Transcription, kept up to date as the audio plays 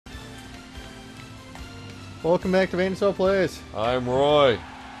Welcome back to Bandai Plays. I'm Roy.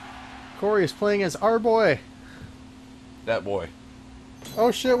 Corey is playing as our boy. Dat Boi.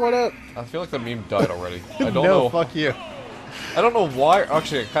 Oh shit, what up? I feel like the meme died already. I don't no, know. fuck you. I don't know why.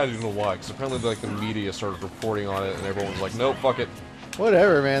 Actually, I kind of do know why. Because apparently, like, the media started reporting on it, and everyone was like, "Nope, fuck it."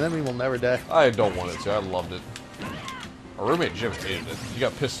 Whatever, man. That meme will never die. I don't want it to. I loved it. Our roommate Jim hated it. He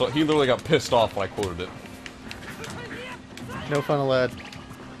got pissed off. He literally got pissed off when I quoted it. No fun allowed.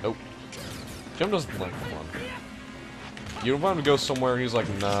 Nope. Jim doesn't like fun. You don't want him to go somewhere, and he's like,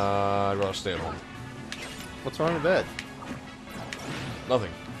 "Nah, I'd rather stay at home." What's wrong with that?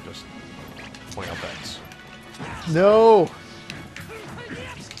 Nothing. Just pointing out facts. No!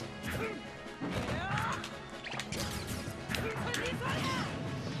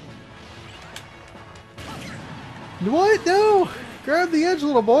 What? No! Grab the edge,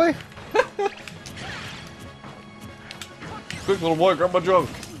 little boy! Quick, little boy, grab my junk.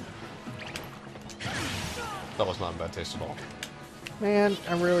 That was not in bad taste at all. Man,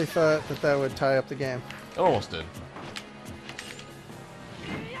 I really thought that that would tie up the game. It almost did.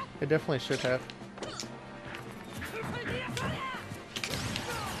 It definitely should have.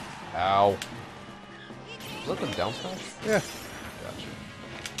 Ow. Is that the down smash? Yeah.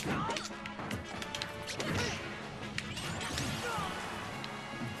 Gotcha.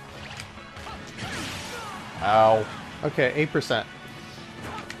 Ow. Okay, 8%.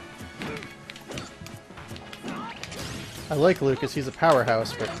 I like Lucas, he's a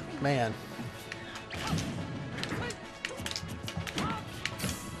powerhouse, but man.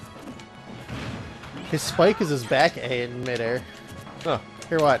 His spike is his back A in midair. Huh.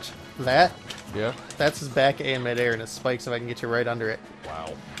 Here, watch. That? Yeah? That's his back A in midair, and his spikes if I can get you right under it.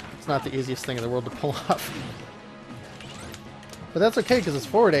 Wow. It's not the easiest thing in the world to pull off. But that's okay, because his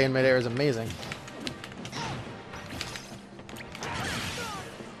forward A in midair is amazing.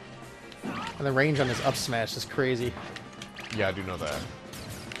 And the range on his up smash is crazy. Yeah, I do know that.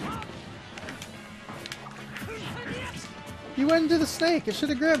 You went into the snake. It should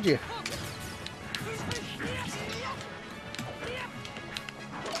have grabbed you.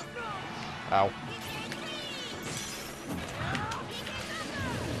 Ow.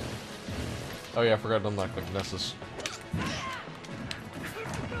 Oh yeah, I forgot to unlock the Nessus.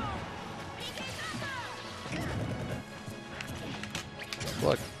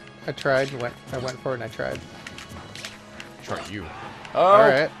 Look, I tried. I went for it and I tried. Try you. Oh!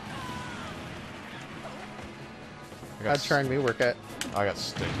 Alright. I How'd trying me work at? I got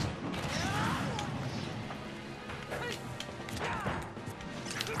stinked.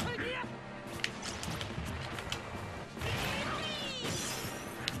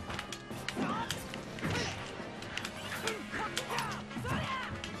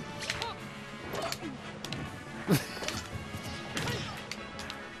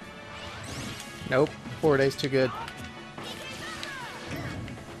 Nope. 4 days too good.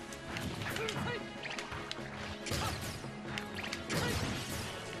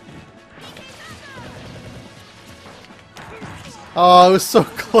 Oh, it was so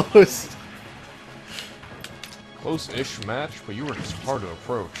close. Close-ish match, but you were just hard to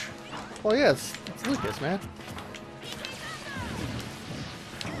approach. Well, yeah, it's Lucas, man.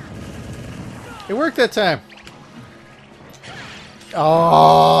 It worked that time.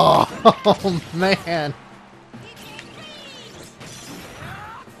 Oh, oh man.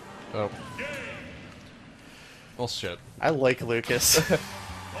 Oh. Well, shit. I like Lucas.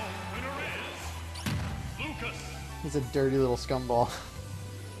 He's a dirty little scumball.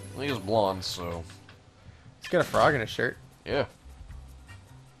 I think he's blonde, so... He's got a frog in his shirt. Yeah.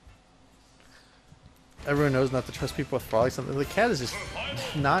 Everyone knows not to trust people with frogs. The cat is just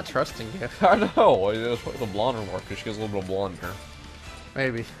not trusting you. I know. It's probably the blonde remark, because she has a little bit of blonde hair.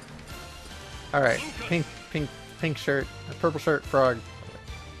 Maybe. Alright, pink shirt, purple shirt, frog.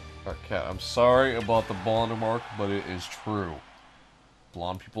 Alright, cat, I'm sorry about the blonde remark, but it is true.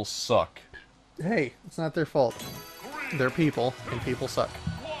 Blonde people suck. Hey, it's not their fault. They're people, and people suck.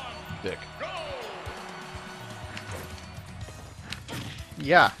 Dick.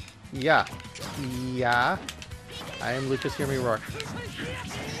 Yeah. Yeah. Yeah. I am Lucas, hear me roar.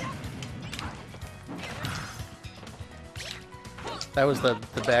 That was the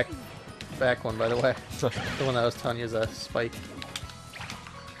back one, by the way. The one that I was telling you is a spike.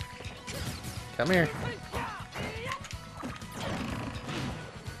 Come here.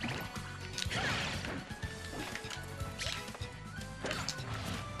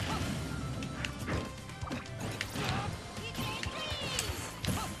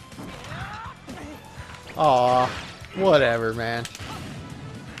 Aw, whatever, man.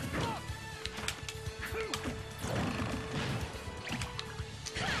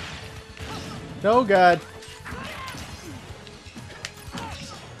 No, God.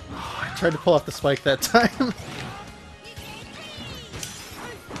 tried to pull off the spike that time.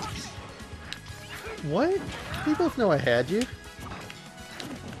 What? You both know I had you.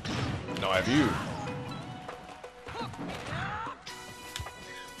 No, I have you.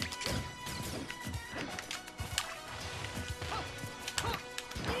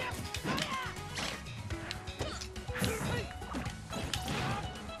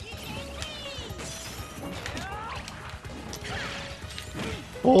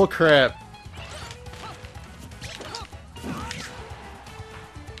 Bull crap.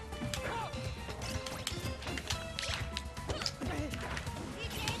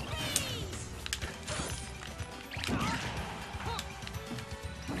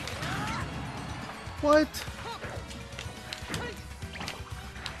 What?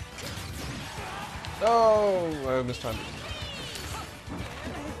 Oh, I missed time.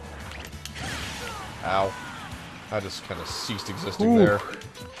 Ow. I just kind of ceased existing there.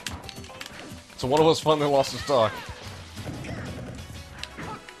 So one of us finally lost his stock.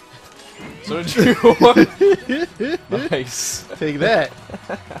 So did you. Nice. Take that.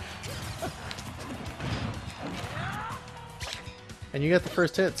 And you got the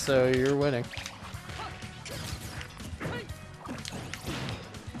first hit, so you're winning.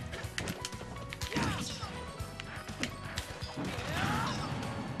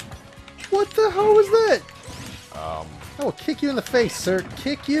 What the hell was that? I will kick you in the face, sir.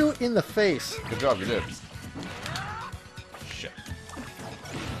 Kick you in the face. Good job, you did. Shit.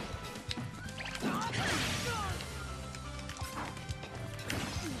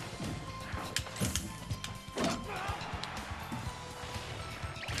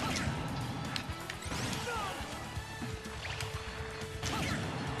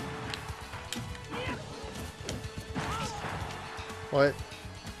 What?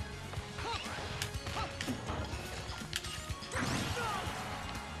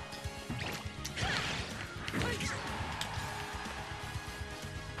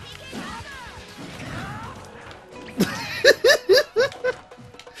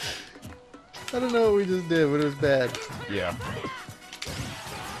 I don't know what we just did, but it was bad. Yeah.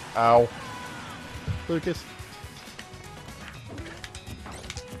 Ow. Lucas.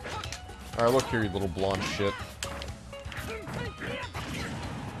 Alright, look here, you little blonde shit.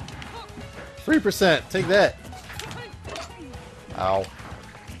 3%. Take that. Ow.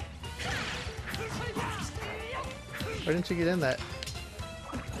 Why didn't you get in that?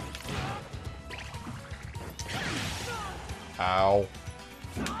 Ow.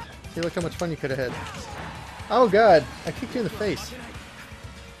 See, look how much fun you could have had. Oh god, I kicked you in the face.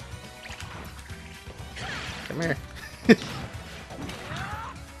 Come here.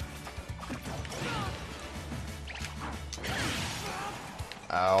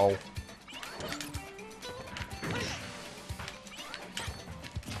 Ow.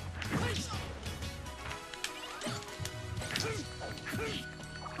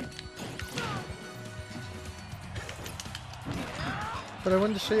 But I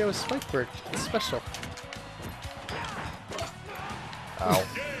wanted to show you how a spike worked. It's special. Ow.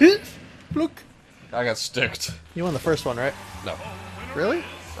 Look. I got sticked. You won the first one, right? No. Really?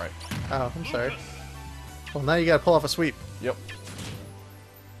 Right. Oh, I'm sorry. Well, now you gotta pull off a sweep. Yep.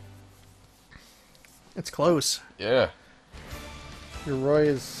 It's close. Yeah. Your Roy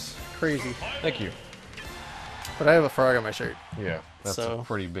is crazy. Thank you. But I have a frog on my shirt. Yeah, that's So- a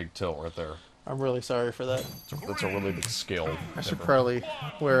pretty big tilt right there. I'm really sorry for that. That's a really big scale. I should probably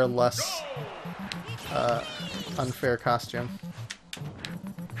wear a less unfair costume.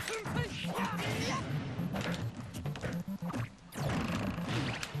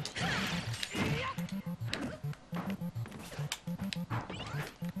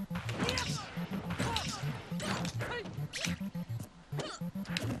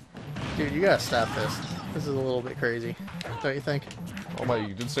 Dude, you gotta stop this. This is a little bit crazy, don't you think? Oh my,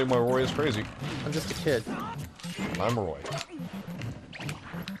 you did say my Roy is crazy. I'm just a kid. I'm a Roy.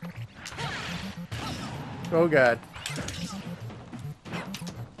 Oh god.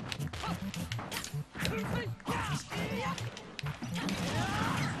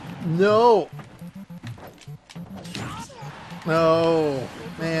 No! No!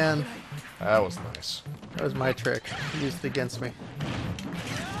 Man. That was nice. That was my trick. Used it against me.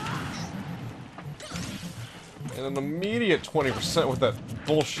 And an immediate 20% with that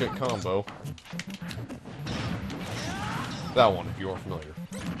bullshit combo. That one, if you are familiar.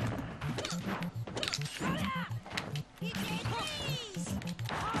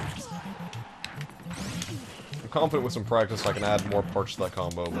 I'm confident with some practice I can add more parts to that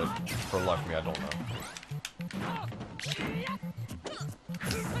combo, but for the life of me, I don't know.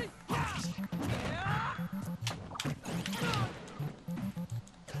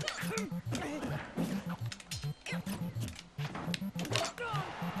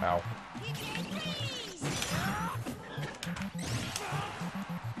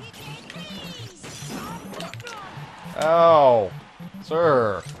 Ow!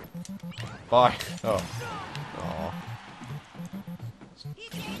 Sir! Bye. Oh. Aw.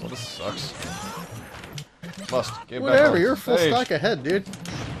 Well, this sucks. Must get back Whatever, on you're full stage. stock ahead, dude.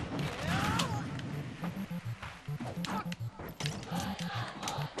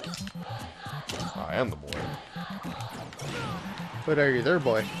 I am the boy. What are you there,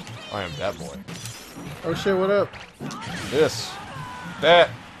 boy? I am that boy. Oh shit, what up? This. That.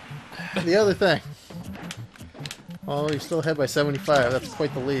 The other thing. Oh, you're still ahead by 75. That's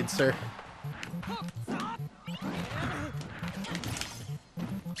quite the lead, sir.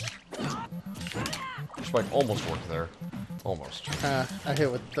 Spike almost worked there. Almost. I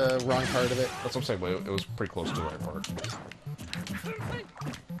hit with the wrong part of it. That's what I'm saying, but it was pretty close to the right part.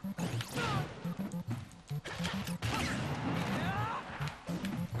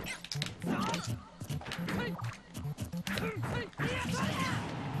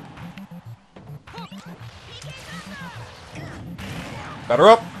 Batter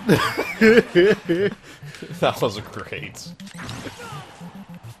up! That was great.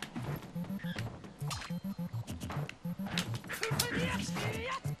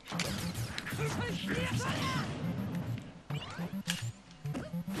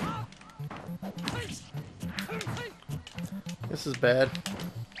 This is bad.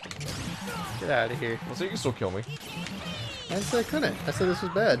 Get out of here. Well, so you can still kill me. I didn't say I couldn't. I said this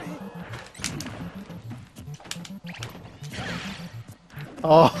was bad.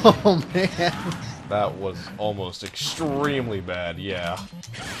 Oh, man. That was almost extremely bad, yeah.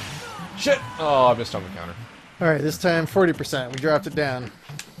 Shit! Oh, I missed on the counter. Alright, this time 40%. We dropped it down.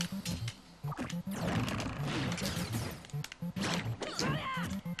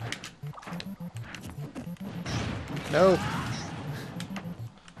 No.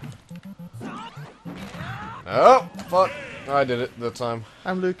 Oh, fuck. I did it that time.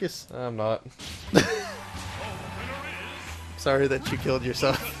 I'm Lucas. I'm not. Sorry that you killed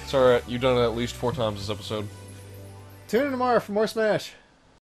yourself. It's alright, you've done it at least 4 times this episode. Tune in tomorrow for more Smash.